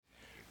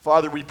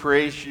Father, we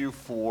praise you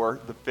for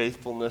the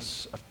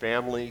faithfulness of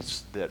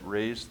families that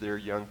raise their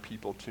young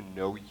people to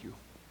know you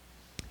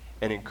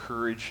and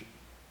encourage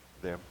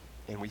them.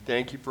 And we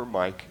thank you for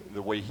Mike,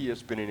 the way he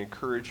has been an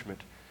encouragement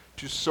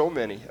to so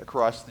many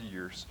across the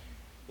years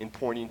in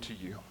pointing to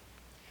you.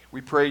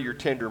 We pray your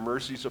tender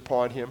mercies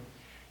upon him,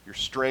 your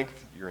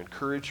strength, your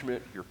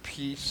encouragement, your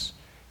peace,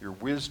 your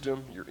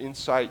wisdom, your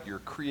insight, your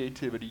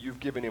creativity.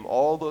 You've given him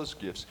all those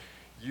gifts.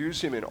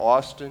 Use him in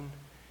Austin.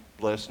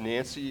 Bless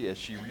Nancy as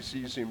she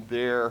receives him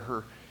there.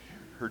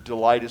 Her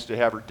delight is to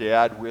have her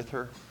dad with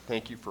her.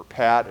 Thank you for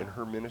Pat and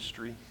her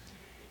ministry.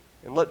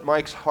 And let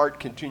Mike's heart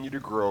continue to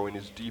grow in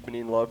his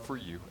deepening love for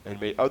you.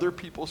 And may other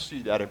people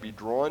see that and be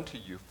drawn to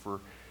you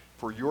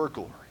for your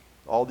glory.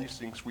 All these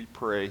things we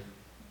pray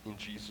in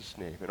Jesus'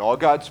 name. And all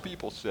God's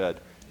people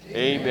said,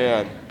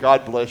 Amen.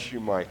 God bless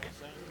you, Mike.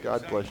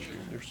 God bless you.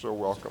 You're so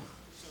welcome.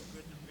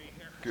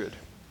 Good.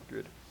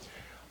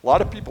 A lot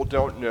of people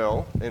don't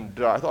know, and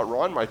I thought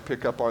Ron might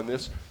pick up on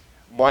this.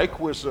 Mike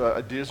was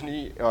a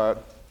Disney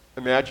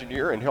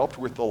Imagineer and helped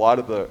with a lot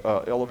of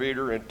the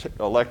elevator and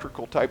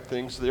electrical type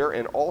things there,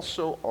 and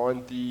also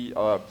on the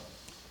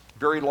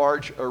very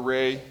large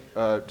array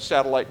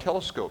satellite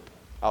telescope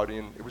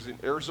it was in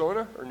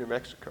Arizona or New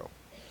Mexico.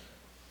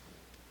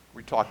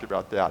 We talked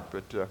about that,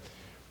 but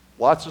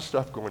lots of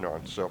stuff going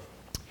on. So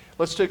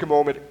let's take a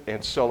moment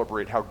and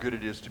celebrate how good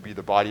it is to be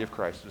the body of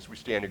Christ as we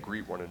stand and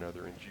greet one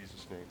another in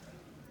Jesus' name.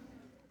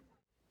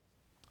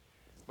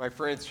 My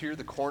friends, hear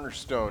the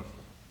cornerstone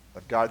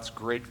of God's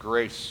great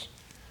grace,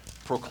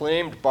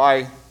 proclaimed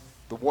by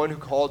the one who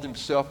called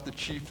himself the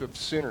chief of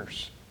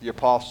sinners, the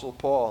Apostle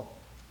Paul.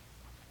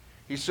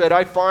 He said,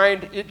 I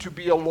find it to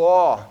be a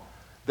law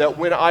that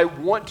when I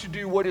want to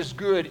do what is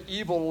good,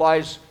 evil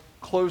lies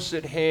close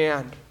at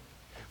hand.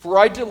 For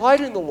I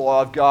delight in the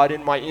law of God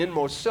in my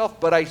inmost self,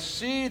 but I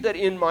see that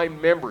in my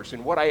members,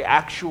 in what I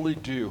actually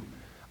do,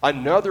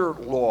 another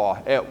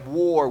law at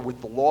war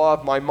with the law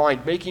of my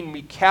mind, making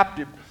me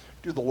captive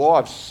to the law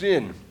of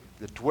sin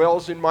that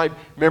dwells in my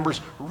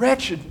members.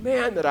 Wretched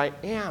man that I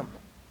am,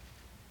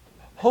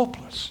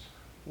 hopeless,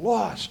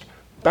 lost,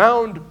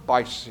 bound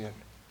by sin.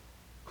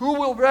 Who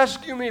will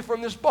rescue me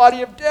from this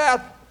body of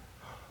death?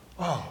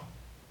 Oh,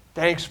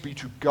 thanks be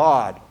to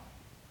God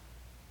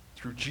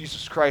through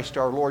Jesus Christ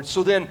our Lord.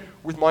 So then,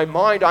 with my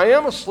mind, I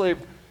am a slave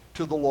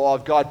to the law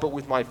of God, but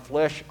with my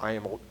flesh, I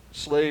am a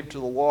slave to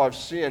the law of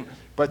sin.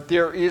 But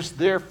there is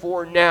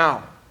therefore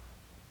now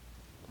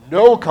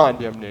no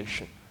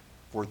condemnation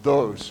for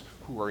those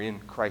who are in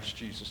Christ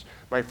Jesus.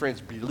 My friends,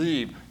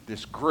 believe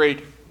this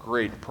great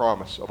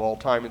promise of all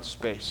time and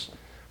space.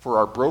 For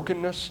our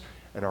brokenness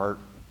and our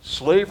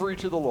slavery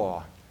to the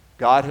law,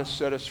 God has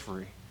set us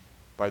free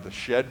by the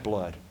shed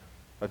blood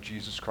of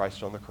Jesus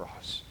Christ on the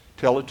cross.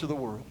 Tell it to the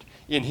world.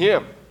 In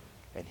him,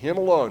 and him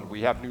alone,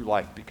 we have new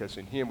life, because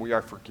in him we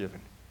are forgiven.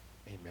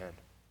 Amen.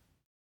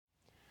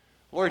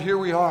 Lord, here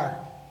we are.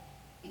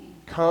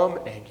 Come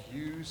and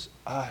use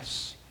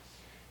us.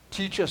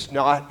 Teach us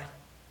not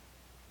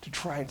to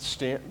try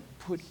and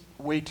put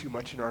way too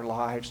much in our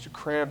lives, to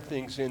cram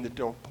things in that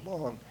don't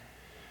belong.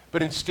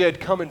 But instead,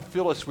 come and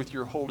fill us with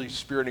your Holy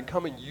Spirit, and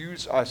come and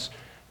use us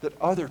that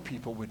other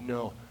people would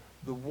know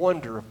the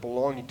wonder of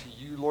belonging to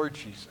you, Lord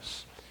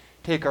Jesus.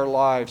 Take our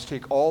lives,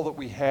 take all that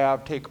we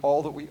have, take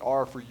all that we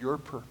are for your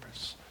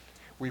purpose.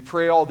 We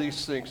pray all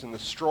these things in the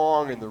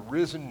strong and the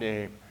risen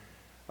name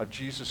of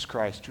Jesus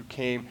Christ, who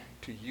came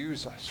to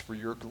use us for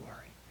your glory.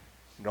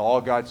 And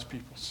all God's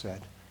people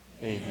said,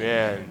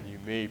 Amen. You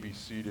may be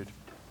seated.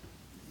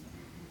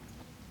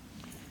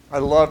 I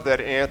love that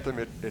anthem.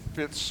 It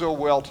fits so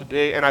well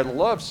today. And I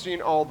love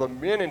seeing all the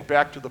men in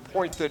back, to the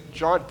point that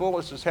John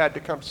Bullis has had to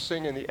come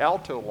sing in the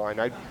alto line.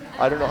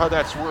 I don't know how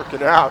that's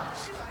working out.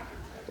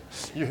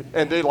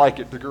 And they like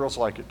it. The girls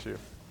like it too.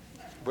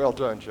 Well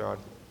done, John.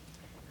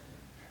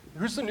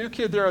 Who's the new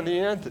kid there on the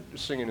end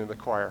that's singing in the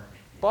choir?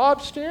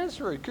 Bob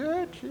Stansbury.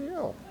 Good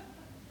deal.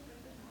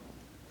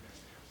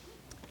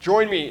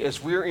 Join me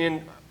as we're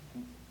in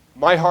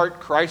My Heart,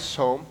 Christ's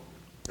Home,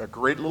 a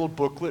great little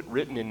booklet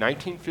written in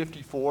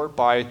 1954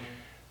 by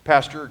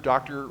Pastor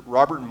Dr.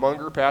 Robert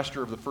Munger,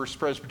 pastor of the First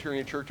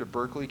Presbyterian Church of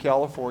Berkeley,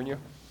 California.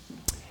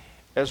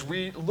 As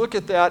we look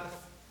at that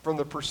from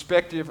the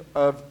perspective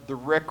of the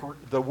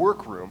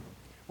workroom,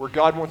 where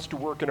God wants to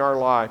work in our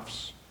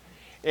lives.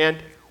 And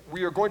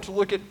we are going to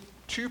look at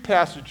two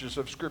passages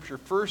of Scripture.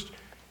 First,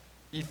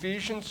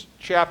 Ephesians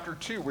chapter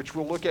 2, which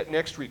we'll look at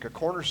next week, a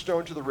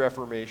cornerstone to the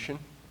Reformation.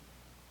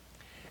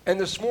 And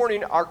this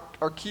morning, our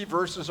key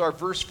verse is our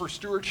verse for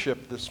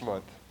stewardship this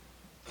month.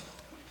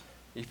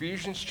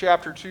 Ephesians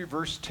chapter 2,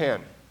 verse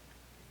 10.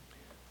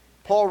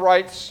 Paul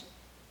writes,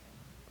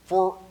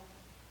 For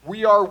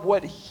we are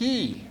what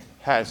he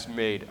has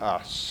made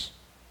us,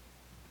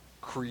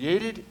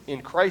 created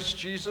in Christ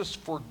Jesus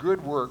for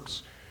good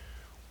works,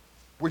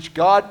 which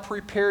God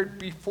prepared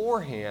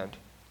beforehand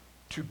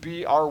to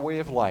be our way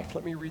of life.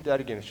 Let me read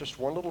that again. It's just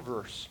one little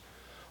verse.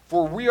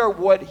 For we are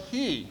what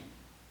he,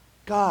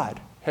 God,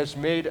 has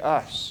made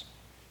us,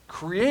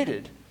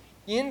 created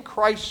in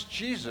Christ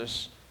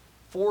Jesus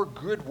for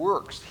good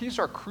works. He's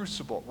our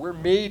crucible. We're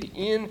made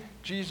in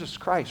Jesus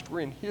Christ.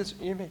 We're in his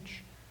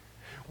image,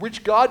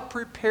 which God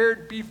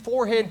prepared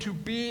beforehand to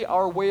be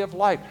our way of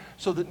life,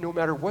 so that no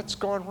matter what's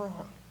gone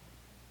wrong,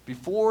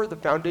 before the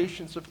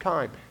foundations of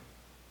time,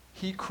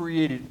 he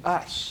created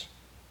us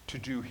to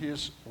do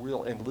his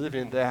will and live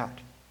in that.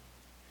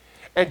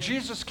 And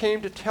Jesus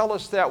came to tell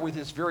us that with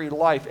his very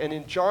life. And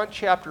in John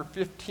chapter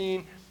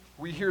 15,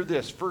 we hear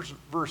this,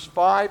 verse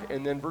 5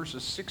 and then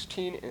verses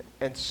 16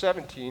 and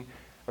 17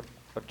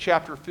 of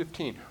chapter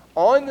 15.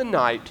 On the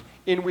night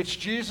in which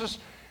Jesus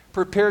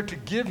prepared to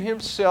give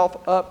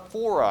himself up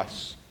for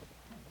us,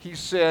 he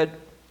said,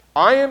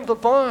 I am the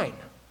vine.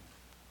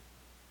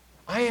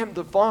 I am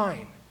the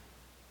vine.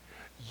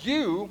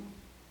 You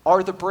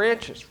are the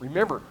branches.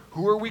 Remember,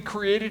 who are we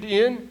created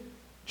in?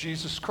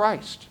 Jesus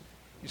Christ.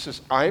 He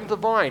says, I am the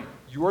vine.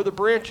 You are the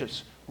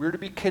branches. We're to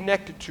be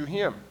connected to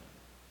him.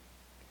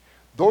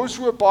 Those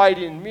who abide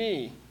in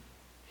me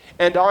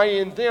and I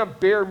in them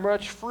bear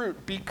much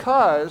fruit,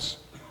 because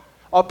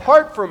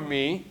apart from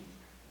me,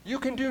 you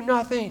can do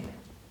nothing.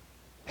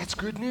 That's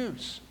good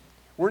news.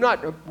 We're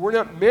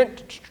not meant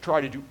to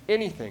try to do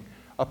anything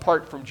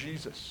apart from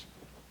Jesus.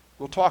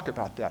 We'll talk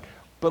about that.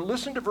 But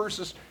listen to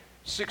verses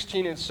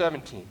 16 and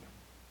 17.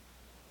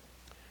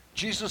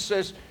 Jesus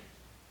says,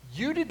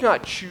 you did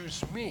not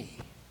choose me,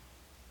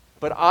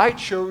 but I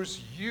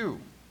chose you.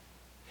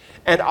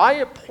 And I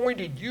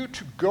appointed you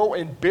to go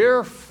and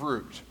bear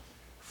fruit,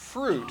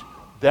 fruit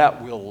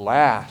that will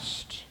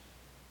last,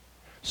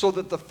 so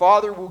that the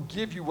Father will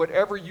give you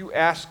whatever you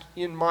ask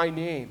in my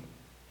name.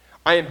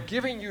 I am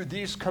giving you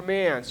these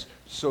commands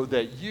so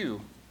that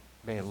you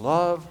may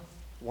love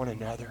one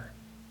another.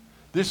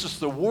 This is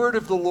the word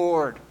of the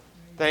Lord.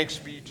 Thanks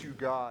be to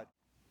God.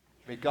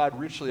 May God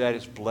richly add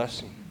his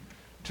blessing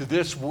to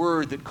this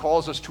word that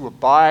calls us to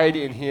abide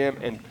in him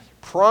and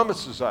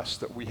promises us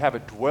that we have a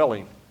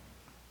dwelling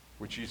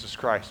with Jesus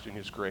Christ in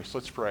his grace.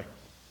 Let's pray.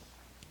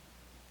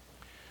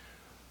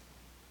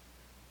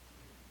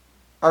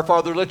 Our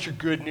Father, let your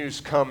good news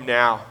come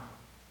now,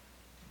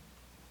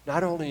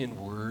 not only in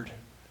word.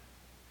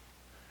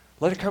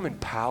 Let it come in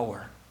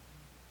power.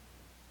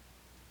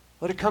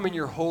 Let it come in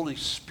your Holy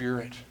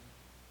Spirit.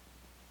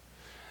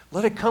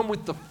 Let it come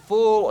with the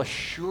full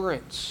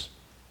assurance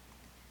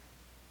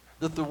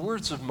that the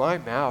words of my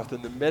mouth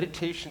and the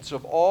meditations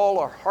of all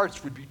our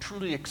hearts would be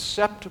truly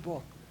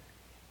acceptable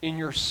in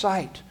your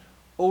sight,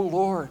 O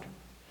Lord,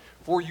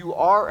 for you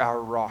are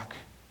our rock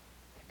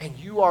and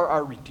you are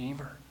our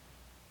Redeemer.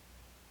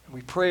 And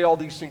we pray all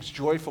these things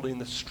joyfully in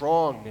the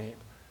strong name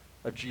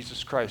of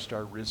Jesus Christ,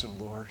 our risen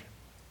Lord.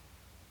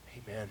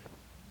 Amen.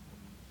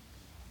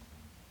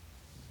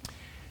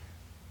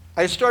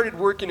 I started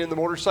working in the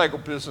motorcycle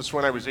business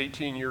when I was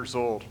 18 years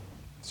old.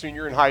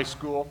 Senior in high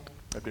school.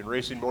 I'd been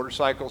racing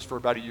motorcycles for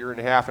about a year and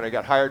a half, and I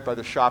got hired by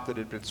the shop that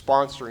had been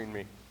sponsoring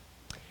me.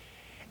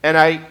 And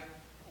I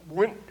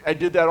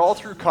did that all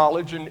through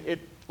college, and it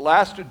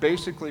lasted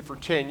basically for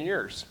 10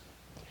 years.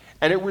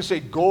 And it was a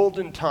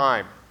golden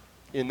time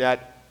in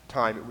that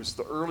time. It was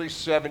the early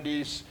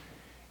 70s,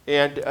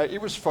 and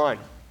it was fun.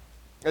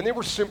 And they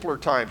were simpler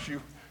times.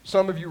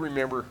 Some of you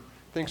remember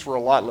things were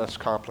a lot less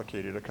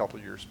complicated a couple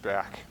years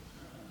back.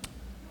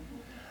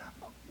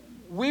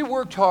 We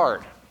worked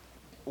hard.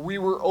 We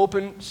were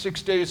open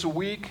 6 days a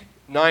week,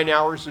 9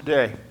 hours a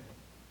day.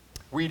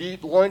 We'd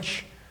eat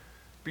lunch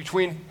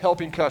between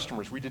helping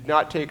customers. We did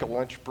not take a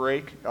lunch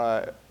break.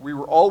 We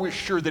were always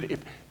sure that if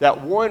that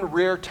one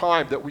rare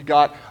time that we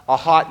got a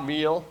hot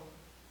meal,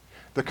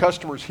 the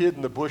customers hid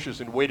in the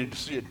bushes and waited to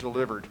see it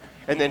delivered,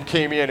 and then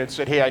came in and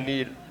said, hey, I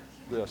need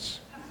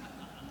this.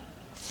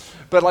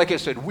 But like I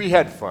said, we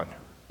had fun.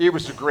 It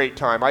was a great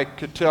time. I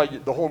could tell you,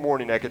 the whole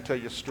morning I could tell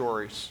you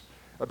stories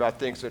about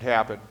things that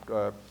happened.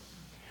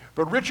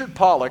 But Richard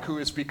Pollock, who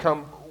has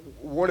become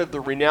one of the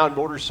renowned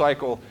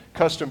motorcycle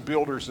custom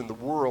builders in the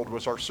world,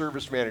 was our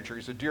service manager.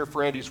 He's a dear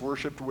friend. He's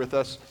worshiped with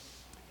us.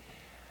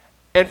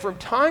 And from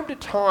time to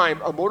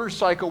time, a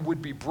motorcycle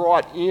would be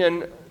brought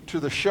in to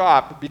the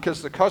shop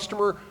because the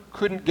customer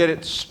couldn't get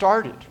it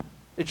started.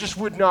 It just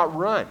would not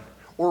run.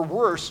 Or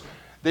worse,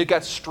 they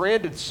got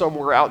stranded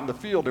somewhere out in the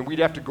field, and we'd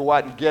have to go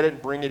out and get it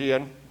and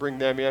bring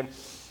them in.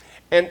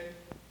 And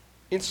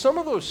in some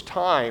of those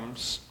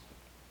times,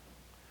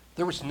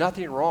 there was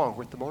nothing wrong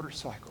with the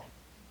motorcycle,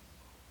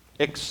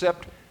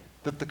 except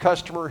that the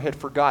customer had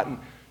forgotten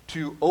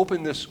to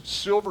open this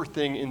silver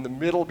thing in the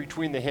middle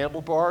between the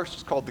handlebars.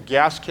 It's called the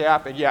gas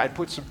cap, and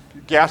put some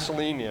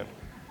gasoline in.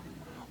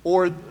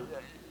 Or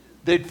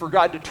they'd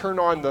forgotten to turn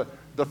on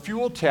the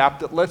fuel tap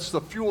that lets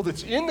the fuel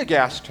that's in the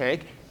gas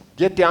tank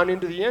get down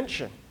into the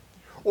engine.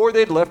 Or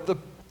they'd left the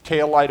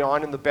tail light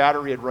on and the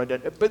battery had run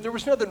dead. But there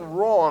was nothing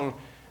wrong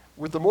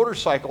with the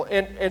motorcycle.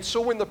 And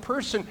so when the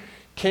person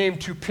came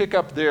to pick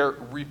up their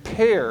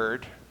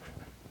repaired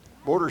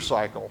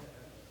motorcycle,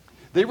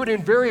 they would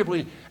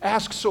invariably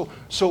ask, so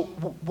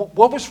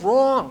what was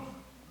wrong?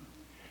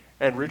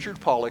 And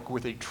Richard Pollock,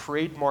 with a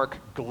trademark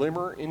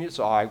glimmer in his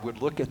eye,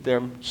 would look at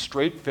them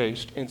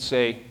straight-faced and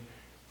say,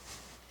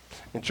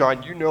 and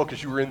John, you know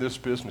because you were in this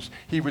business,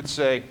 he would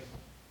say,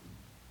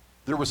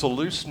 There was a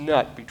loose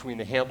nut between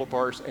the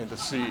handlebars and the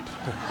seat.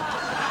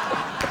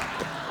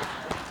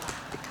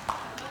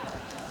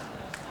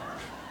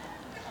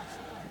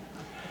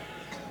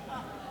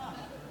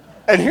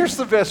 And here's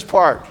the best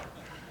part.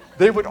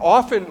 They would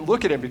often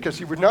look at him because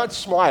he would not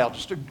smile,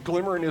 just a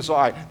glimmer in his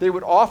eye. They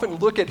would often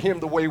look at him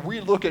the way we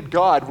look at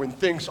God when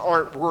things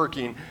aren't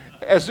working,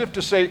 as if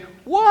to say,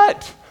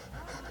 what?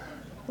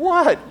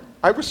 What?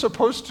 I was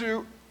supposed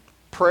to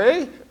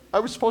pray? I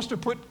was supposed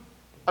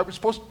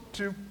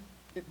to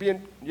be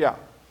in, yeah.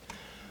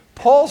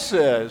 Paul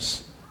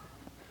says,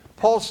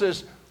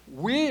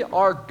 we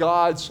are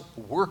God's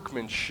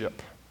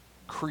workmanship,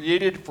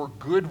 created for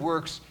good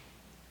works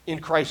in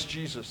Christ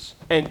Jesus.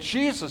 And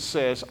Jesus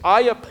says,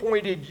 I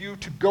appointed you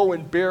to go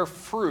and bear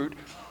fruit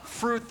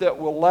that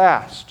will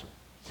last.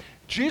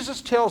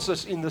 Jesus tells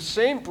us in the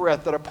same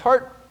breath that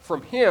apart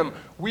from him,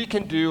 we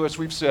can do, as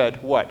we've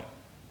said, what?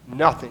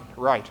 Nothing,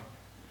 right?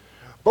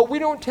 But we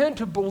don't tend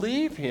to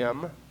believe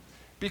him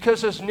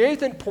because, as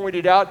Nathan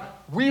pointed out,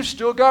 we've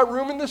still got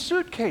room in the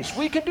suitcase.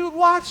 We can do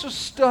lots of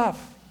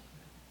stuff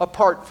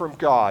apart from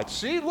God.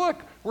 See,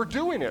 look, we're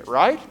doing it,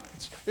 right?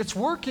 It's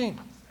working.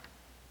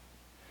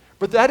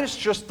 But that is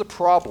just the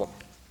problem.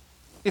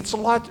 It's a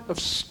lot of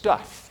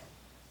stuff.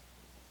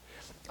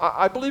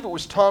 I believe it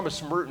was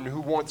Thomas Merton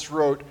who once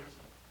wrote,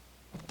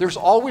 there's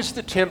always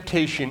the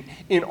temptation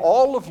in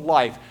all of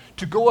life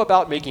to go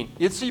about making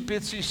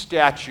itsy-bitsy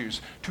statues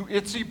to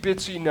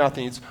itsy-bitsy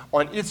nothings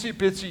on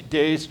itsy-bitsy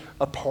days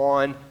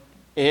upon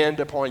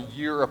end upon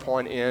year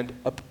upon end,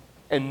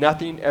 and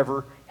nothing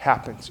ever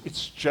happens.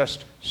 It's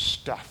just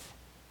stuff.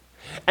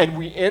 And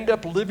we end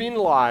up living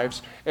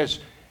lives, as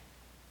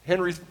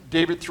Henry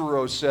David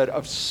Thoreau said,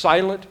 of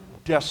silent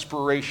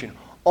desperation,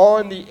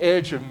 on the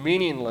edge of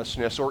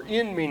meaninglessness or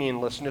in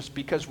meaninglessness,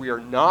 because we are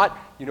not,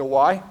 you know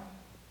why?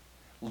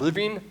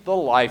 Living the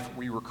life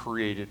we were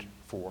created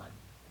for.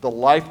 The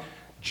life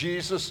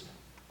Jesus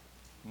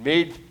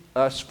made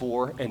us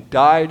for and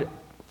died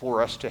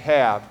for us to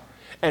have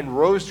and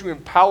rose to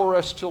empower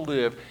us to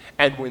live.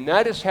 And when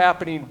that is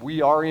happening,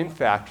 we are in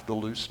fact the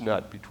loose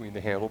nut between the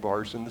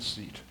handlebars and the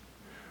seat,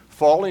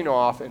 falling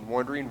off and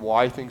wondering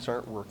why things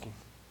aren't working.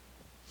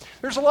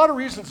 There's a lot of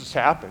reasons this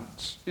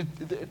happens.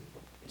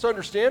 It's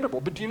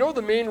understandable. But do you know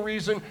the main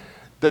reason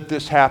that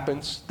this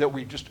happens, that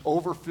we just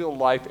overfill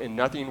life and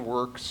nothing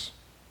works?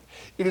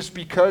 It is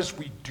because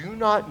we do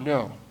not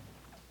know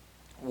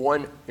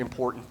one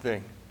important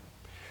thing.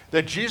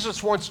 That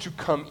Jesus wants to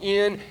come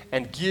in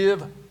and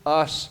give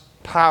us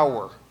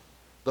power.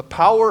 The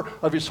power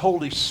of his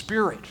Holy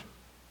Spirit.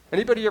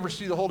 Anybody ever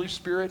see the Holy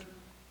Spirit?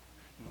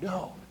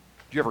 No.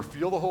 Do you ever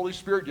feel the Holy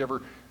Spirit? Do you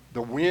ever,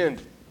 the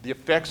wind, the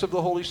effects of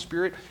the Holy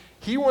Spirit?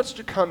 He wants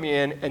to come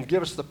in and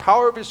give us the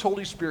power of his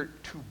Holy Spirit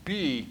to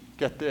be,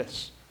 get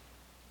this,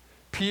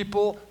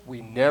 people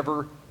we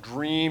never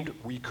dreamed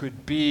we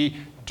could be,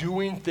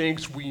 doing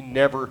things we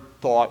never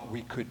thought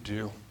we could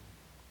do.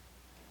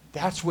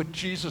 That's what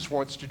Jesus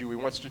wants to do. He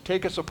wants to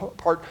take us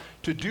apart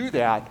to do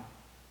that,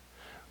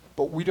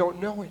 but we don't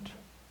know it.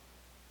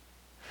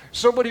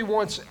 Somebody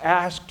once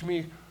asked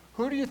me,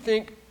 who do you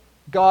think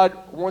God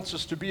wants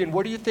us to be, and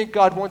what do you think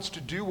God wants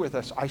to do with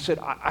us? I said,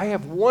 I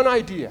have one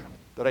idea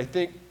that I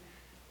think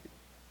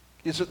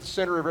is at the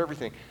center of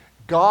everything.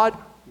 God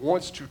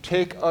wants to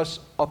take us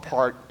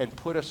apart and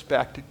put us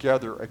back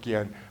together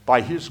again by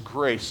his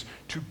grace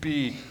to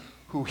be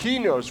who he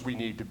knows we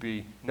need to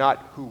be, not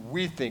who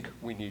we think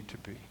we need to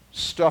be.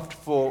 Stuffed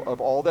full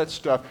of all that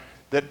stuff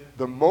that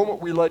the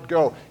moment we let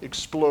go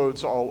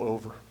explodes all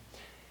over.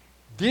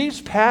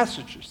 These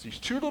passages, these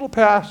two little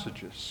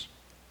passages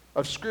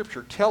of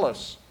Scripture tell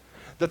us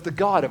that the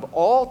God of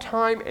all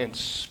time and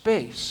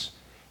space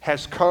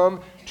has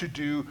come to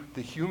do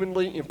the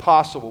humanly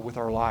impossible with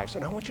our lives.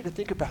 And I want you to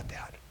think about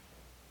that.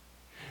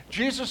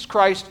 Jesus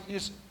Christ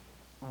is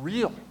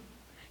real.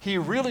 He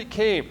really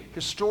came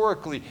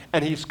historically,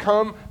 and he's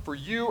come for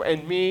you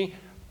and me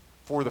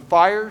for the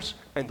fires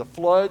and the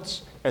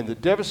floods and the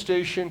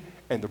devastation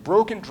and the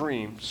broken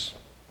dreams.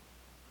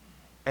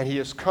 And he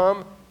has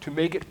come to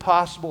make it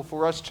possible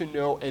for us to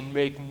know and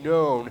make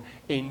known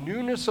a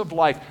newness of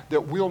life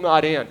that will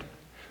not end.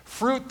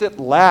 Fruit that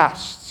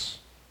lasts.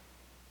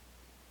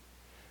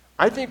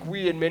 I think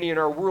we and many in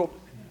our world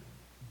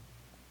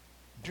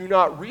do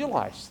not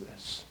realize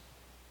this.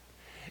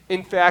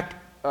 In fact,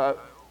 a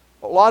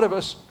lot of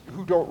us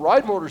who don't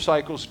ride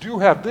motorcycles do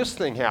have this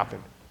thing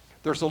happen.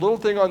 There's a little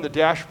thing on the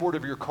dashboard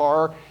of your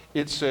car.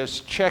 It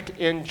says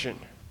check engine,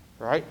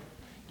 right?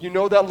 You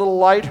know that little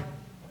light?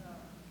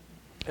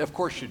 Of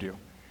course you do.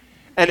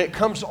 And it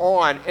comes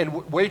on,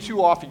 and way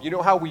too often, you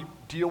know how we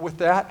deal with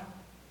that?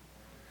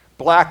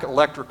 Black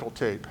electrical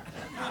tape.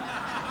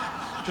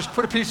 Just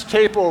put a piece of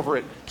tape over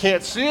it.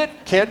 Can't see it,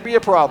 can't be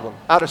a problem.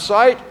 Out of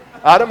sight,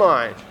 out of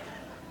mind.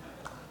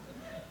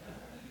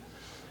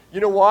 You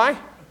know why?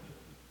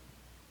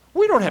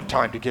 We don't have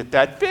time to get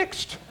that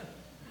fixed.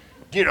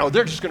 You know,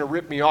 they're just going to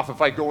rip me off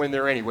if I go in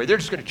there anyway. They're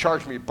just going to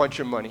charge me a bunch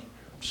of money.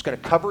 I'm just going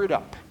to cover it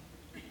up.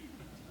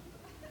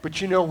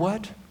 But you know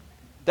what?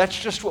 That's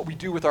just what we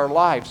do with our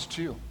lives,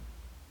 too.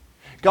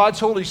 God's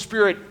Holy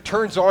Spirit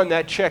turns on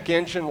that check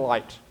engine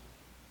light.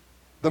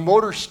 The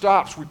motor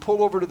stops. We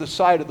pull over to the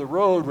side of the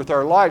road with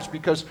our lives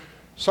because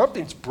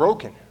something's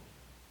broken.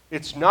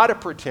 It's not a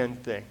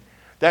pretend thing.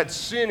 That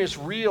sin is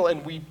real,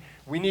 and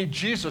we need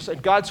Jesus.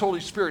 And God's Holy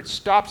Spirit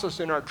stops us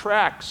in our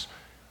tracks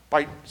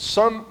by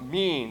some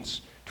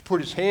means to put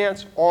his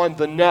hands on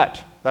the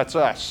nut. That's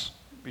us,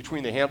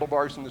 between the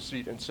handlebars and the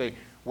seat, and say,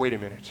 wait a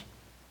minute.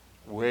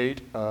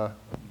 Wait a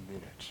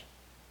minute.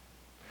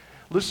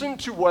 Listen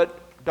to what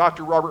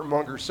Dr. Robert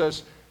Munger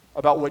says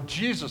about what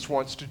Jesus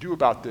wants to do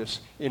about this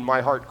in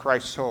My Heart,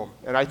 Christ's Home.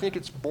 And I think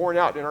it's borne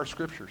out in our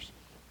scriptures.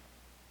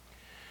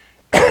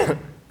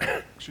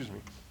 Excuse me.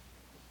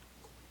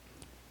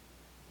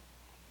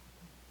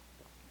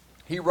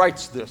 He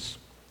writes this.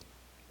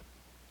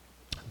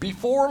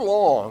 Before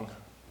long,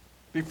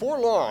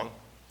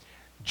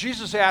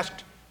 Jesus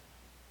asked,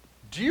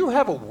 do you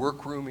have a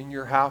workroom in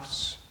your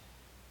house?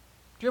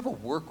 Do you have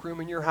a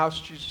workroom in your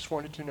house? Jesus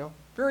wanted to know.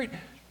 Very,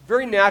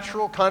 very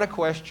natural kind of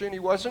question. He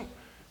wasn't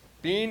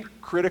being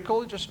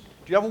critical. Just,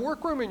 do you have a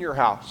workroom in your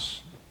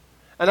house?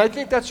 And I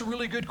think that's a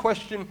really good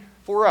question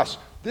for us.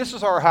 This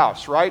is our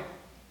house, right?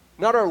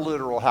 Not our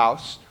literal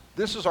house.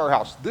 This is our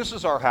house. This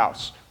is our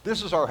house.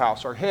 This is our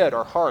house, our head,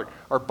 our heart,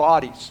 our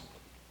bodies.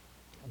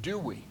 Do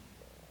we?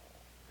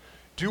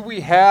 Do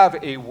we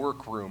have a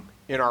workroom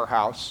in our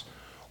house,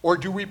 or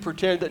do we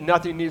pretend that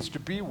nothing needs to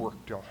be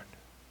worked on?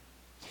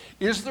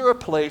 Is there a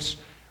place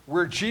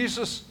where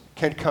Jesus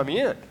can come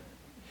in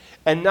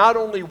and not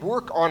only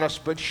work on us,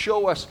 but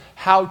show us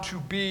how to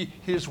be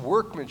his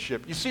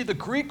workmanship? You see, the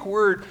Greek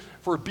word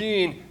for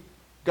being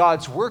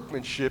God's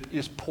workmanship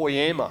is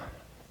poema,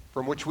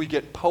 from which we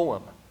get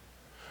poem.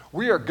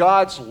 We are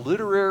God's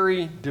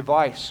literary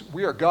device.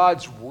 We are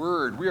God's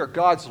word. We are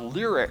God's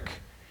lyric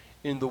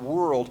in the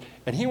world.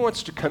 And he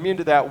wants to come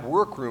into that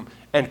workroom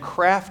and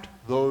craft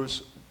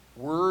those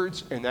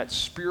words and that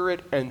spirit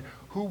and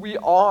who we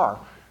are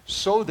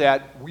so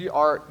that we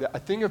are a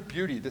thing of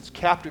beauty that's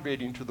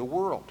captivating to the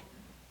world.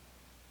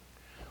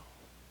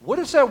 What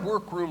does that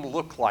workroom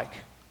look like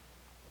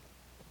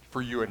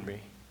for you and me?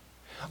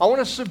 I want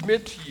to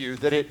submit to you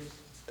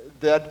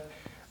that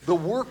the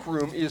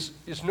workroom is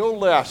no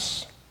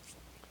less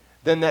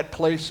than that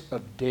place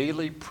of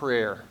daily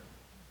prayer,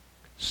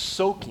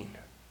 soaking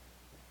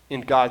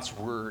in God's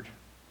word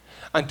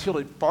until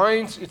it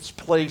finds its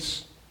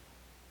place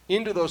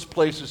into those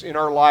places in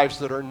our lives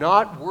that are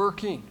not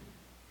working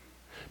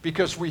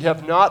because we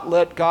have not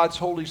let God's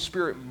Holy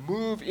Spirit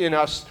move in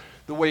us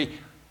the way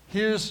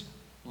his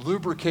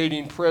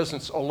lubricating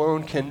presence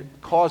alone can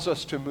cause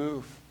us to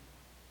move.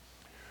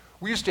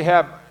 We used to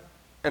have,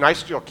 and I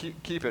still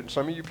keep it,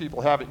 some of you people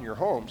have it in your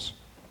homes,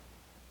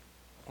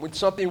 when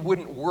something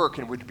wouldn't work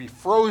and would be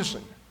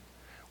frozen,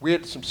 we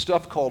had some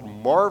stuff called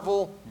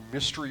Marvel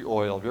Mystery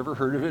Oil. Have you ever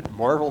heard of it?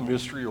 Marvel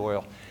Mystery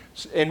Oil.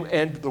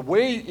 And the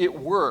way it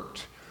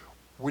worked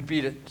would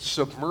be to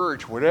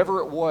submerge whatever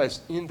it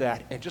was in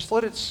that and just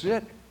let it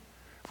sit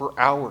for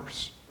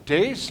hours,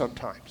 days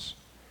sometimes.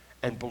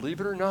 And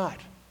believe it or not,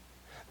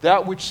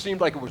 that which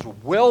seemed like it was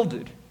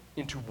welded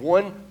into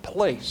one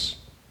place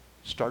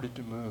started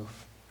to move.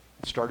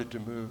 It started to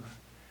move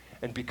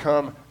and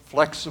become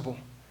flexible.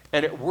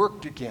 And it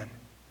worked again.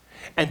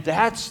 And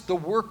that's the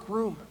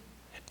workroom.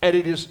 And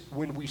it is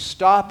when we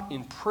stop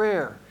in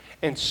prayer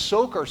and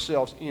soak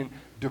ourselves in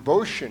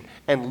devotion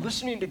and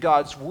listening to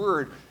God's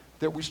word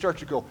that we start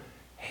to go,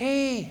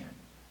 hey,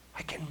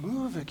 I can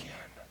move again.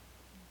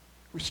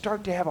 We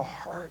start to have a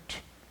heart.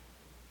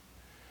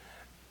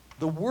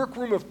 The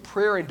workroom of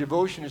prayer and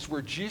devotion is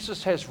where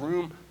Jesus has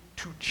room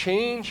to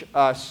change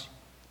us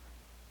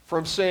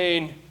from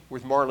saying,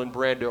 with Marlon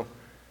Brando,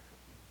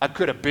 I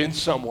could have been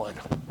someone.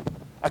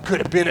 I could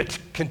have been a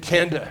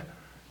contender.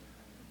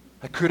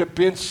 I could have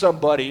been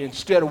somebody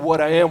instead of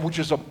what I am, which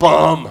is a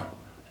bum.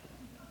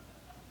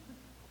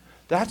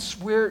 That's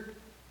where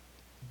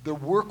the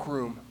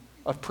workroom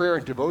of prayer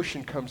and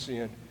devotion comes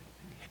in.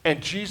 And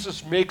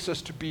Jesus makes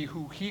us to be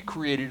who he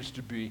created us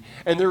to be.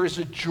 And there is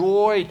a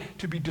joy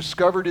to be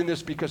discovered in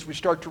this because we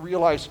start to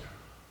realize,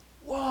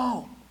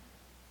 whoa,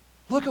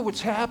 look at what's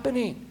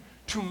happening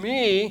to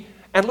me,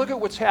 and look at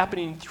what's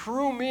happening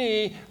through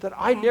me that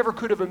I never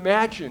could have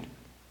imagined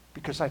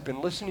because I've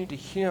been listening to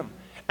him,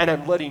 and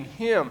I'm letting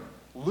him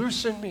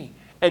loosen me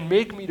and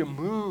make me to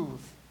move.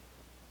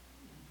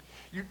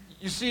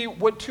 You see,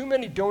 what too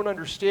many don't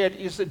understand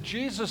is that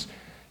Jesus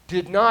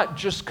did not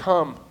just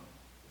come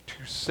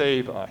to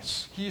save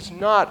us. He's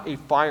not a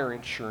fire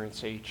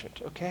insurance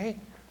agent, okay?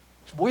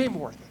 It's way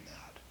more than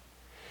that.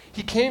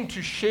 He came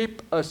to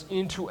shape us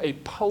into a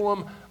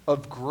poem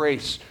of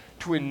grace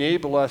to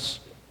enable us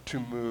to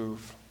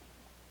move.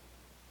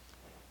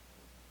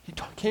 He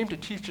came to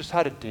teach us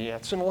how to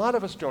dance, and a lot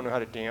of us don't know how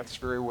to dance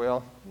very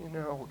well. You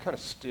know, we're kind of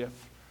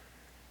stiff.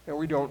 And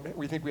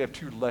we think we have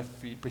two left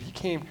feet, but he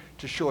came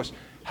to show us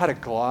how to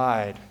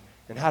glide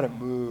and how to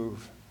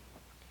move.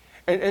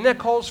 And that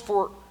calls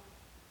for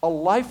a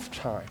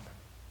lifetime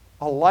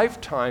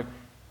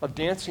of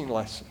dancing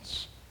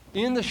lessons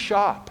in the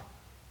shop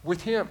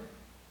with him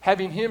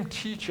having him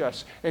teach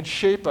us and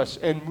shape us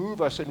and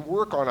move us and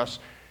work on us,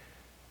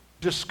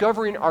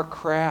 discovering our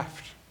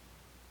craft,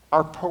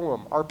 our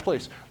poem, our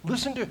place.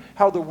 Listen to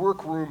how the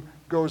workroom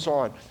goes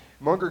on.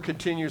 Munger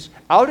continues,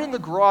 out in the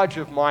garage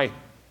of my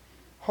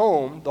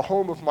home, the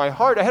home of my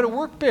heart, I had a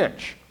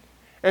workbench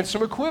and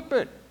some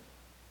equipment,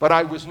 but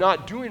I was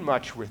not doing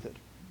much with it.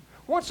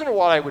 Once in a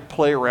while I would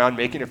play around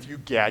making a few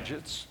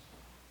gadgets.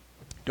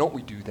 Don't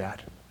we do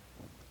that?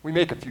 We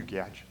make a few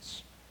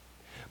gadgets.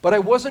 But I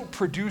wasn't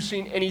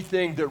producing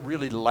anything that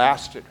really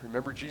lasted.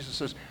 Remember, Jesus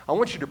says, I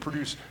want you to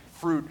produce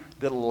fruit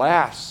that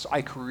lasts.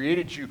 I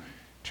created you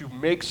to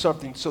make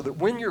something so that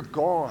when you're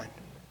gone,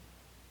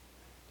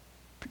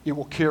 it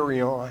will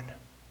carry on.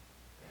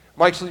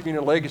 Mike's leaving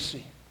a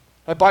legacy.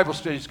 That Bible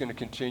study is going to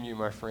continue,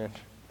 my friend.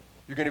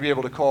 You're going to be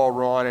able to call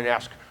Ron and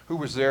ask, who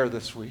was there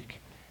this week?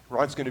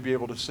 Ron's going to be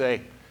able to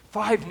say,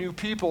 5 new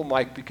people,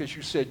 Mike, because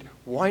you said,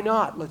 why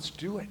not? Let's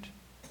do it.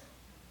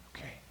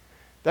 Okay.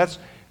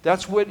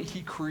 That's what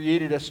he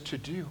created us to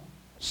do,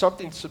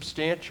 something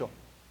substantial.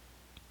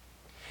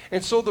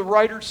 And so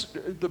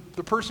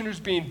the person who's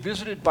being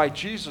visited by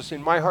Jesus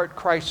in My Heart,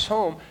 Christ's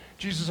home,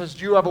 Jesus says,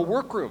 do you have a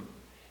workroom?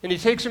 And he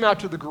takes him out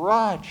to the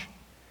garage.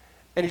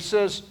 And he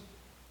says,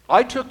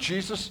 I took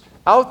Jesus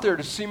out there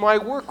to see my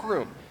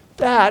workroom.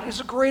 That is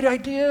a great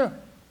idea.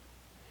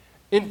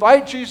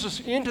 Invite Jesus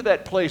into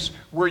that place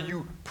where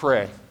you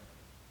pray.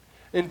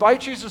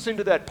 Invite Jesus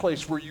into that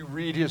place where you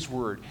read his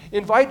word.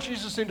 Invite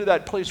Jesus into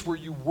that place where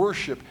you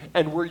worship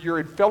and where you're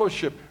in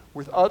fellowship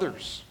with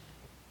others.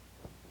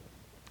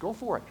 Go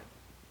for it.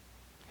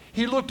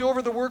 He looked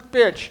over the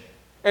workbench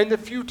and the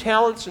few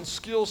talents and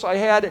skills I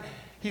had.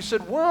 He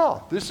said,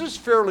 well, this is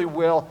fairly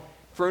well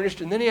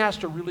furnished. And then he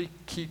asked a really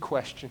key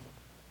question.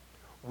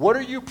 What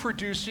are you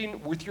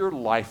producing with your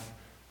life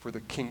for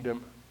the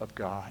kingdom of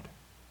God?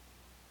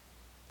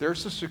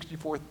 There's the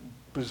 $64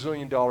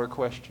 bazillion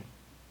question.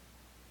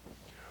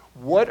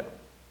 What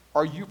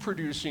are you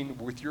producing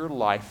with your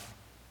life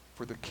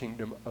for the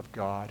kingdom of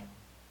God?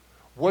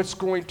 What's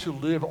going to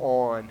live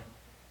on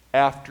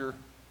after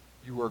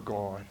you are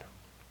gone?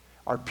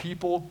 Are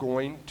people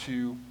going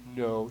to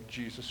know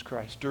Jesus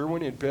Christ?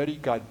 Derwin and Betty,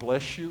 God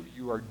bless you.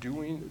 You are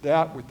doing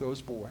that with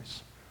those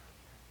boys.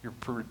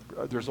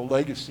 There's a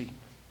legacy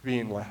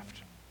being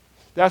left.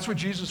 That's what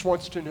Jesus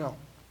wants to know.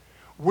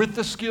 With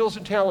the skills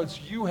and talents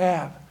you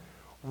have,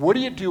 what are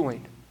you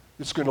doing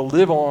that's going to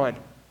live on?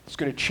 It's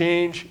going to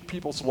change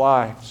people's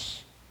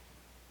lives.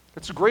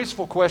 It's a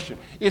graceful question.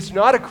 It's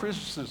not a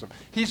criticism.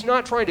 He's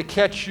not trying to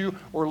catch you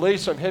or lay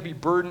some heavy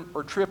burden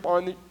or trip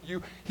on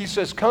you. He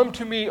says, come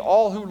to me,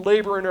 all who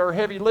labor and are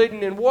heavy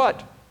laden, and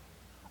what?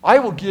 I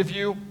will give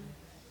you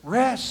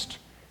rest.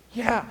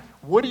 Yeah.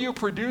 What are you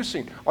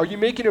producing? Are you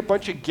making a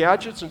bunch of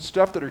gadgets and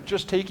stuff that are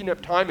just taking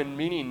up time and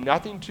meaning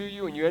nothing to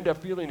you and you end up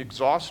feeling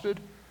exhausted?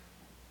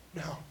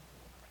 No.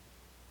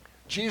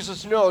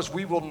 Jesus knows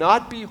we will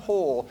not be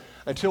whole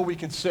until we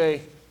can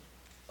say,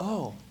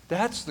 oh,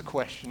 that's the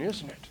question,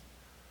 isn't it?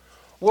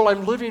 Well,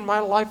 I'm living my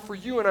life for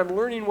you and I'm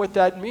learning what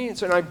that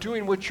means and I'm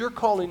doing what you're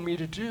calling me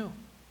to do.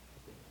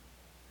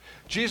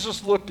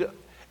 Jesus looked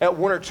at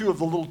one or two of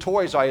the little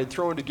toys I had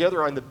thrown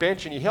together on the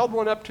bench and he held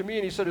one up to me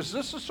and he said, is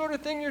this the sort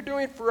of thing you're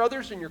doing for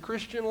others in your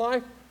Christian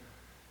life?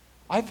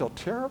 I felt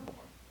terrible.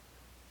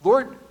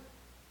 Lord,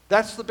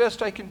 that's the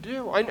best I can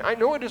do. I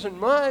know it isn't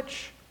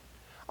much.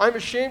 I'm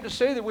ashamed to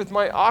say that with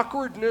my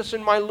awkwardness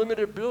and my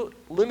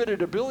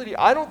limited ability,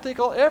 I don't think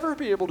I'll ever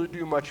be able to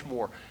do much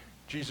more.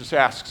 Jesus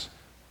asks,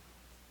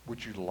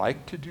 would you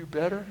like to do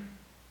better?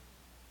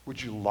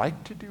 Would you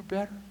like to do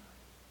better?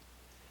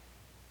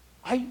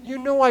 You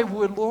know I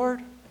would,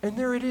 Lord, and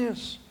there it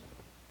is.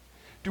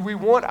 Do we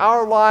want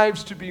our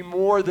lives to be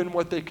more than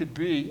what they could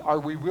be? Are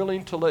we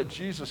willing to let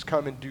Jesus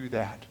come and do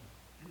that?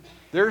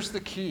 There's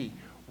the key.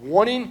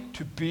 Wanting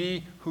to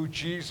be who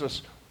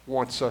Jesus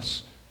wants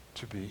us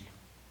to be.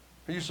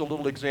 I used a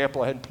little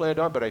example I hadn't planned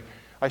on, but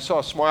I saw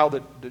a smile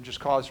that just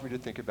caused me to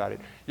think about it.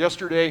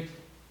 Yesterday,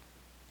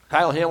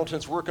 Kyle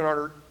Hamilton's working on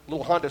her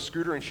little Honda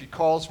scooter, and she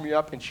calls me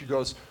up, and she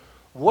goes,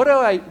 what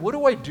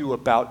do I do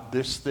about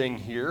this thing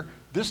here?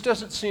 This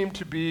doesn't seem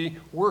to be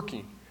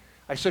working.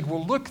 I said,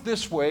 well, look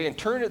this way and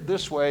turn it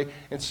this way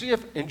and see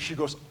if, and she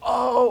goes,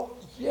 oh,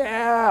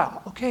 yeah,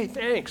 okay,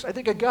 thanks. I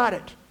think I got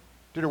it.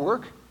 Did it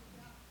work?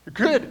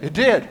 Good, it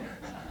did.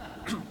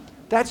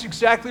 That's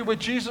exactly what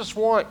Jesus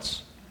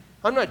wants.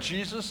 I'm not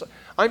Jesus.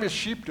 I'm his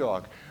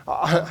sheepdog.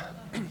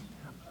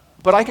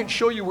 But I can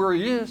show you where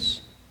he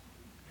is.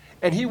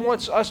 And he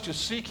wants us to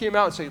seek him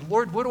out and say,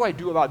 Lord, what do I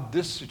do about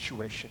this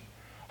situation?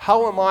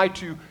 How am I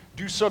to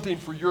do something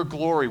for your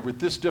glory with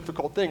this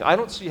difficult thing? I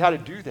don't see how to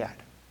do that.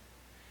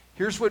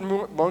 Here's what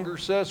Munger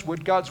says,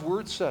 what God's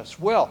word says.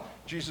 Well,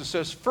 Jesus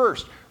says,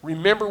 first,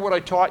 remember what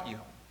I taught you.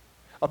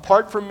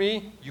 Apart from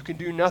me, you can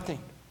do nothing.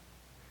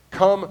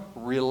 Come,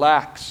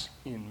 relax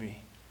in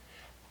me.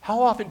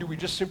 How often do we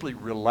just simply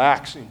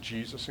relax in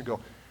Jesus and go,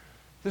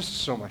 this is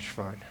so much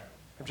fun.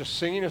 I'm just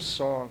singing a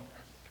song.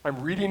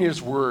 I'm reading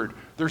his word.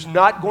 There's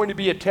not going to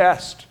be a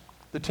test.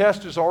 The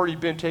test has already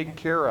been taken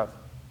care of.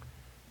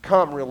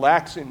 Come,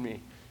 relax in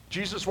me.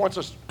 Jesus wants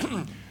us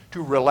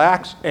to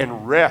relax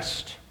and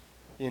rest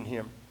in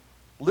him.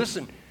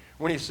 Listen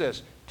when he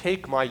says,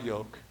 take my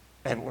yoke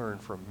and learn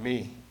from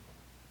me.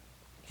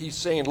 He's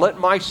saying, let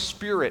my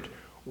spirit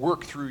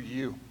work through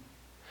you.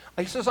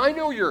 He says, I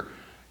know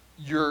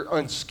you're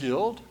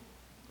unskilled.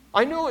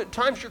 I know at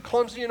times you're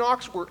clumsy and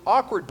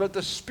awkward, but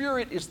the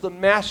Spirit is the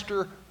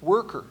master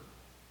worker.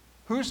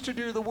 Who's to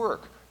do the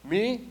work?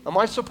 Me? Am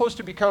I supposed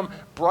to become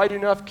bright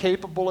enough,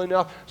 capable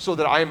enough, so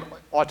that I'm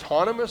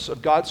autonomous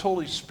of God's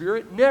Holy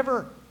Spirit?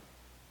 Never.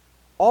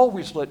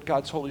 Always let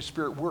God's Holy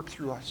Spirit work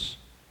through us.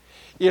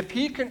 If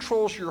he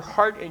controls your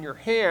heart and your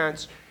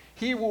hands,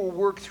 he will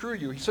work through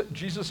you.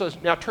 Jesus says,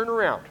 now turn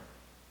around.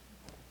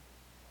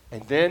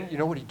 And then, you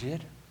know what he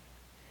did?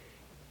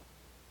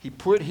 He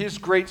put his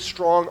great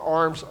strong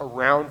arms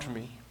around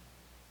me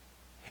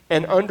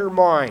and under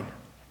mine.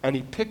 And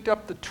he picked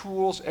up the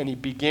tools and he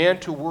began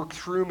to work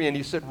through me. And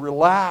he said,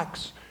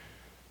 relax.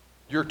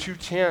 You're too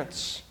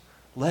tense.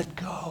 Let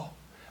go.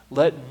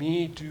 Let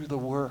me do the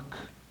work.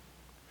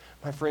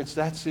 My friends,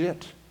 that's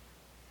it.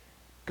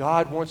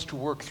 God wants to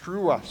work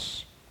through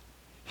us.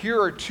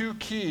 Here are two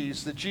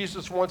keys that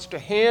Jesus wants to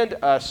hand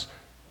us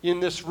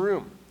in this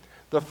room.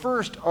 The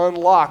first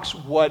unlocks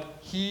what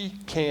he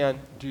can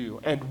do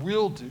and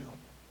will do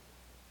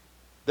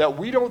that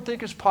we don't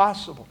think is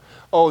possible.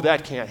 Oh,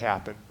 that can't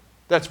happen.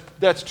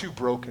 That's too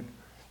broken.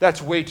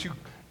 That's way too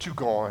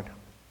gone.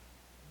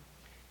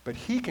 But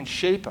he can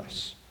shape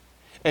us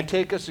and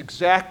take us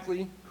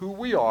exactly who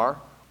we are,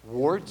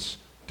 warts,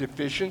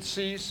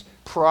 deficiencies,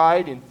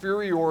 pride,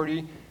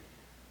 inferiority,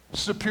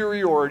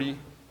 superiority,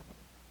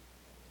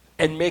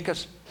 and make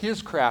us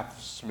his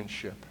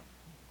craftsmanship,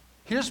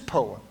 his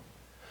poem,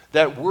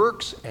 that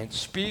works and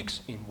speaks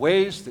in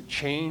ways that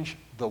change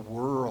the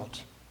world.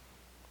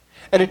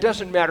 And it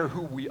doesn't matter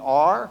who we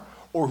are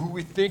or who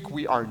we think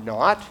we are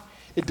not.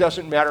 It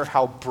doesn't matter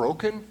how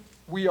broken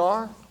we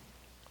are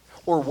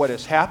or what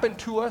has happened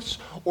to us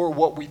or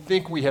what we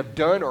think we have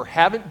done or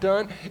haven't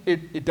done.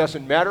 It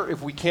doesn't matter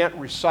if we can't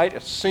recite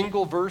a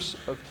single verse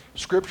of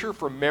Scripture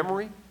from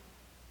memory.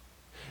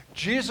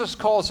 Jesus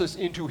calls us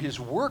into his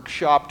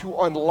workshop to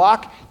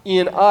unlock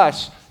in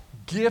us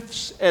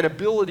gifts and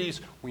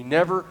abilities we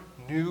never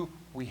knew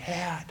we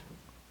had.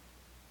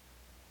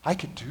 I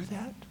could do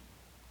that?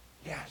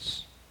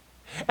 Yes.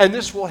 And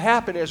this will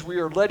happen as we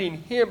are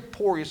letting him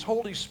pour his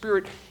Holy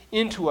Spirit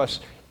into us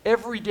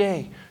every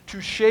day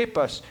to shape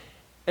us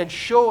and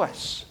show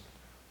us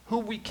who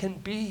we can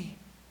be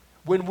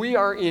when we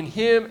are in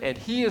him and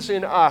he is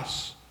in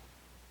us.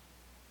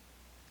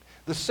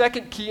 The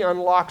second key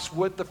unlocks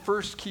what the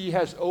first key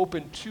has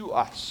opened to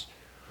us,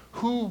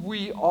 who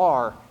we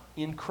are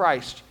in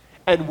Christ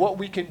and what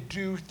we can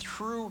do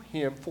through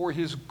him for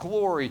his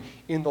glory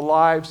in the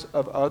lives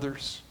of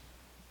others.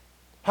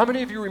 How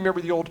many of you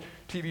remember the old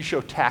TV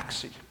show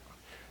Taxi?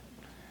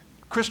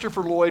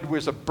 Christopher Lloyd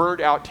was a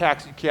burnt-out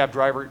taxi cab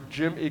driver,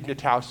 Jim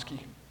Ignatowski.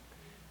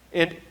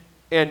 And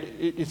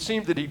it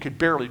seemed that he could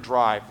barely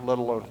drive, let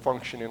alone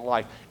function in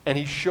life. And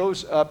he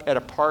shows up at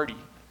a party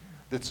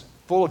that's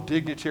full of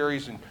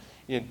dignitaries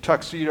in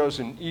tuxedos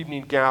and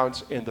evening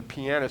gowns, and the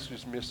pianist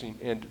is missing.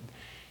 And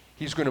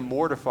he's going to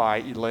mortify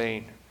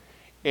Elaine.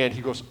 And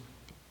he goes,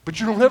 but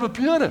you don't have a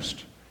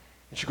pianist.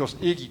 And she goes,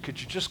 Iggy, could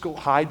you just go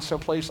hide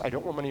someplace? I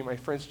don't want any of my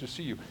friends to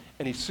see you.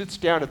 And he sits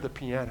down at the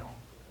piano.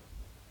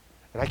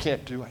 And I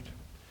can't do it.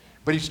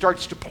 But he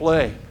starts to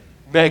play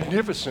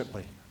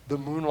magnificently the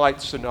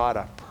Moonlight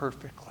Sonata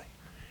perfectly.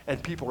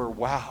 And people are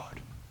wowed.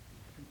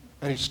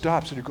 And he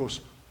stops and he goes,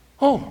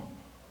 oh,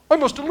 I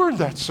must have learned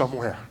that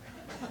somewhere.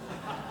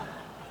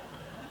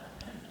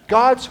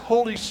 God's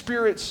Holy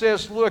Spirit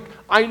says, look,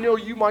 I know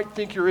you might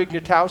think you're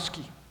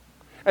Ignatowski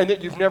and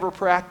that you've never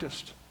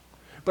practiced.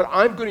 But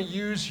I'm going to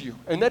use you.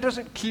 And that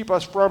doesn't keep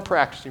us from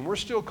practicing. We're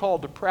still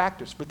called to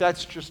practice, but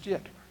that's just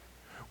it.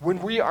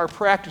 When we are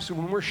practicing,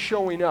 when we're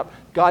showing up,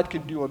 God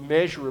can do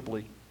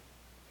immeasurably.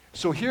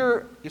 So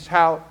here is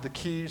how the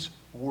keys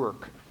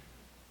work.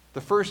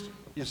 The first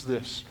is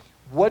this.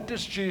 What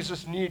does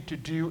Jesus need to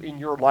do in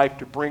your life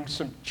to bring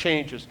some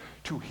changes,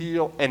 to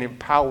heal and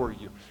empower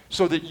you,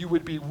 so that you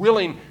would be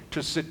willing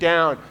to sit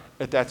down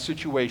at that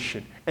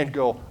situation and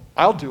go,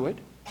 I'll do it.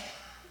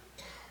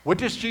 What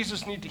does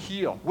Jesus need to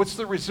heal? What's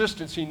the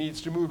resistance he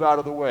needs to move out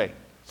of the way?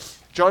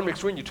 John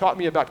McSween, you taught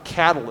me about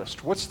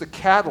catalyst. What's the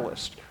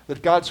catalyst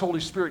that God's Holy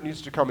Spirit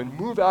needs to come and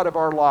move out of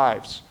our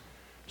lives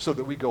so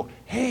that we go,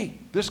 hey,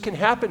 this can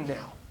happen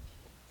now?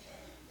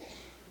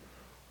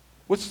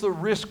 What's the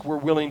risk we're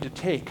willing to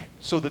take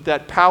so that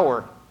that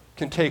power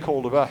can take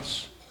hold of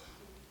us?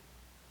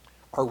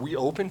 Are we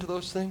open to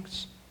those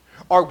things?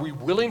 Are we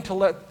willing to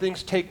let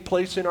things take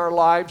place in our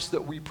lives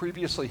that we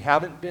previously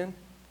haven't been?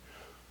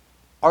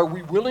 Are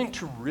we willing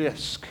to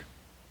risk?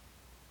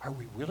 Are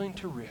we willing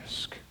to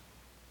risk?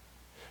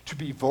 To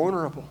be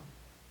vulnerable,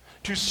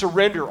 to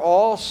surrender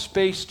all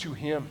space to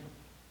him,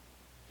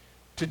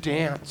 to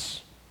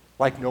dance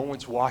like no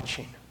one's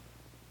watching.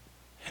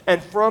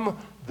 And from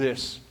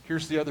this,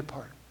 here's the other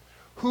part.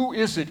 Who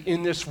is it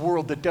in this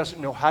world that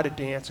doesn't know how to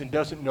dance and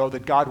doesn't know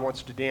that God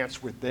wants to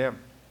dance with them?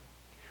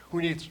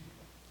 who needs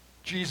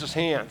Jesus'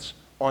 hands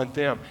on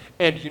them.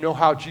 And you know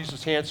how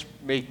Jesus' hands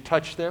may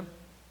touch them?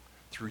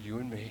 Through you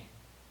and me.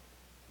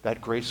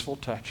 That graceful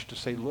touch to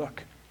say,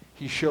 look,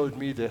 he showed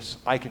me this.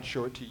 I can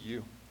show it to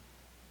you.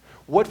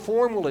 What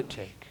form will it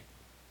take?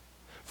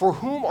 For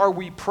whom are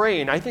we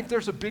praying? I think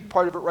there's a big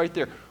part of it right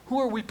there. Who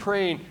are we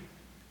praying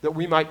that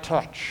we might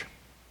touch?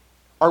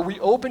 Are we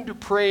open to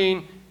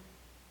praying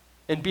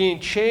and being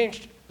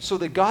changed so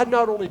that God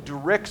not only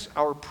directs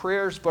our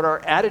prayers, but our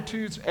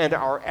attitudes and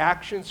our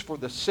actions for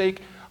the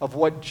sake of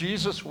what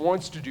Jesus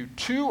wants to do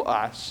to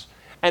us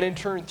and in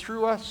turn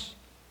through us?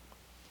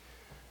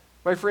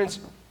 My friends,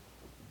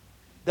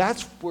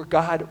 that's where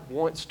God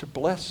wants to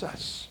bless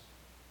us.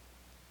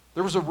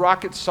 There was a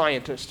rocket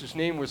scientist. His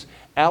name was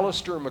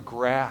Alistair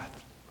McGrath.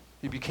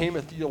 He became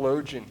a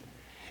theologian,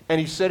 and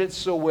he said it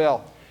so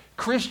well.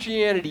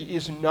 Christianity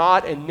is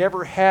not and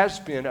never has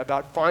been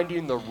about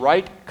finding the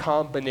right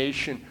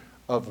combination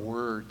of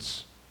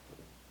words.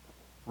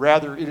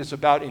 Rather, it is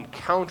about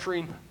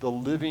encountering the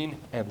living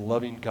and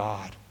loving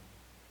God.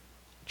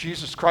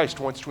 Jesus Christ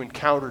wants to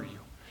encounter you.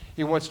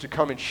 He wants to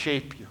come and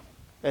shape you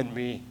and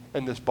me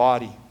and this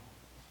body.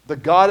 The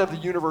God of the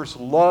universe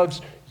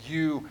loves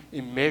you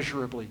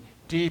immeasurably,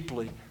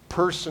 deeply,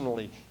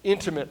 personally,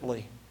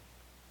 intimately,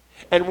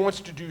 and wants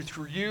to do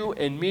through you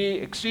and me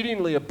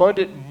exceedingly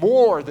abundant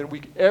more than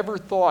we ever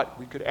thought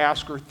we could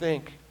ask or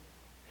think.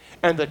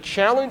 And the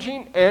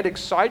challenging and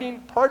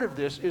exciting part of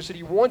this is that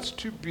he wants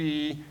to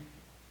be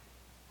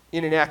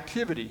in an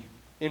activity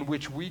in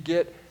which we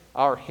get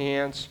our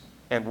hands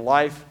and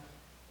life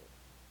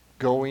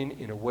going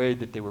in a way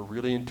that they were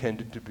really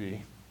intended to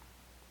be.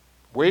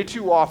 Way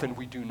too often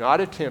we do not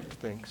attempt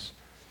things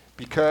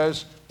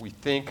because we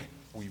think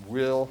we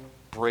will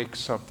break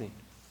something.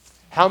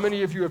 How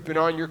many of you have been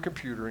on your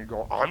computer and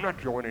go, I'm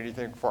not going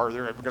anything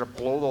farther, I'm going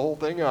to blow the whole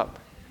thing up,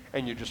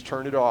 and you just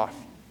turn it off?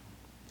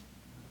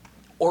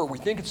 Or we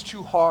think it's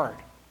too hard,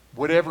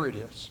 whatever it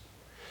is.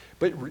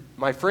 But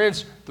my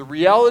friends, the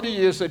reality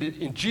is that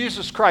in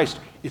Jesus Christ,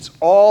 it's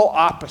all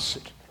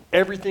opposite.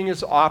 Everything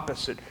is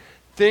opposite.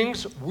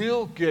 Things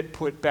will get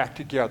put back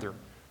together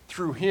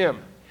through him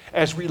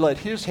as we let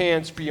his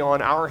hands be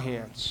on our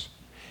hands.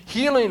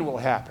 Healing will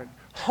happen.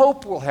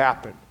 Hope will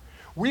happen.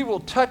 We will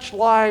touch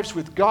lives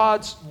with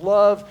God's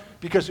love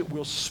because it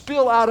will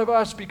spill out of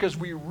us because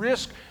we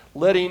risk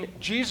letting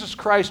Jesus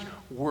Christ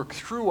work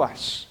through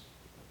us.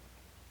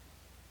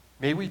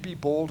 May we be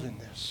bold in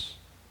this.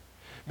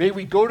 May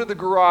we go to the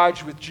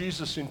garage with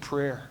Jesus in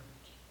prayer.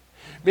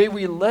 May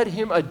we let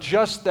him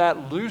adjust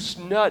that loose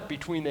nut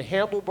between the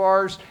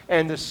handlebars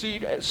and the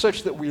seat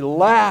such that we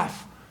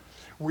laugh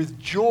with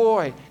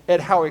joy at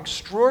how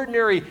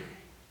extraordinary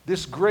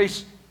this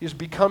grace is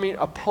becoming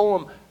a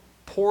poem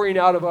pouring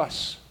out of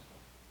us.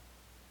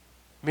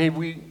 May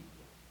we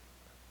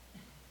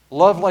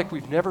love like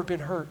we've never been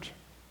hurt.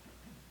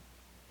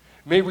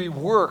 May we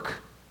work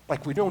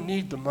like we don't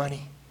need the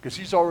money because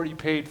he's already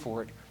paid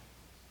for it.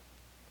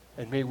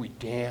 And may we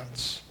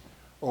dance.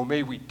 Oh,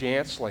 may we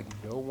dance like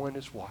no one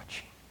is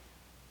watching.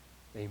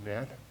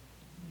 Amen.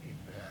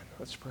 Amen.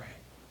 Let's pray.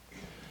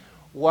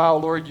 Wow,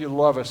 Lord, you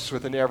love us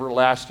with an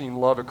everlasting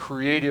love, a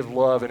creative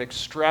love, an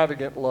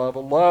extravagant love, a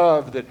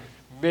love that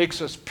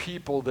makes us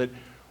people that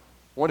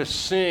want to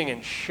sing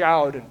and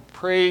shout and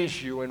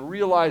praise you and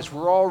realize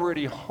we're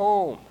already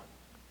home.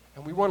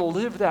 And we want to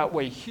live that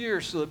way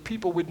here so that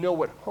people would know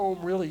what home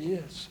really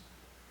is.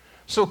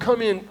 So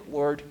come in,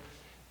 Lord.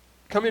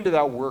 Come into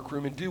that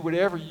workroom and do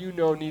whatever you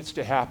know needs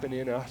to happen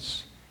in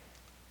us.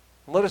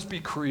 Let us be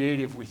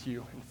creative with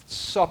you and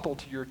supple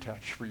to your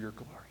touch for your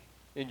glory.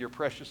 In your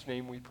precious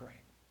name we pray.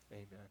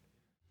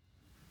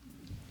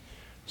 Amen.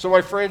 So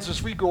my friends,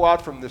 as we go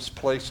out from this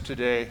place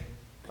today,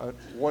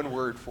 one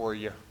word for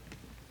you.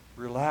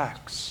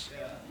 Relax.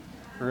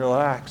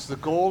 Relax. The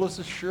goal is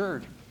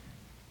assured.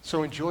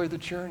 So enjoy the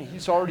journey.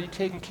 He's already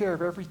taken care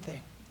of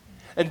everything.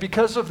 And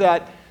because of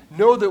that,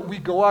 know that we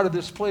go out of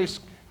this place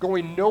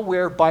going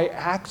nowhere by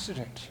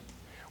accident.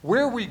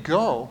 Where we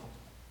go,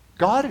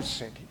 God is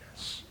sending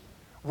us.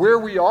 Where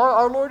we are,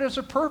 our Lord has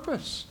a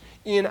purpose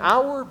in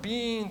our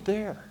being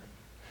there.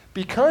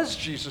 Because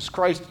Jesus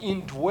Christ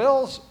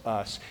indwells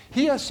us,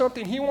 he has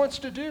something he wants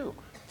to do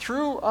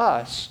through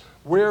us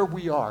where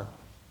we are.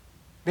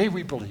 May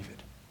we believe it.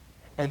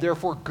 And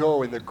therefore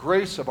go in the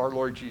grace of our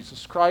Lord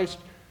Jesus Christ,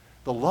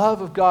 the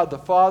love of God the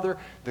Father,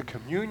 the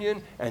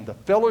communion and the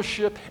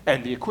fellowship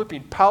and the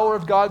equipping power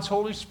of God's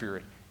Holy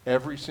Spirit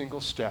every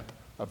single step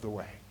of the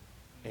way.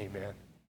 Amen.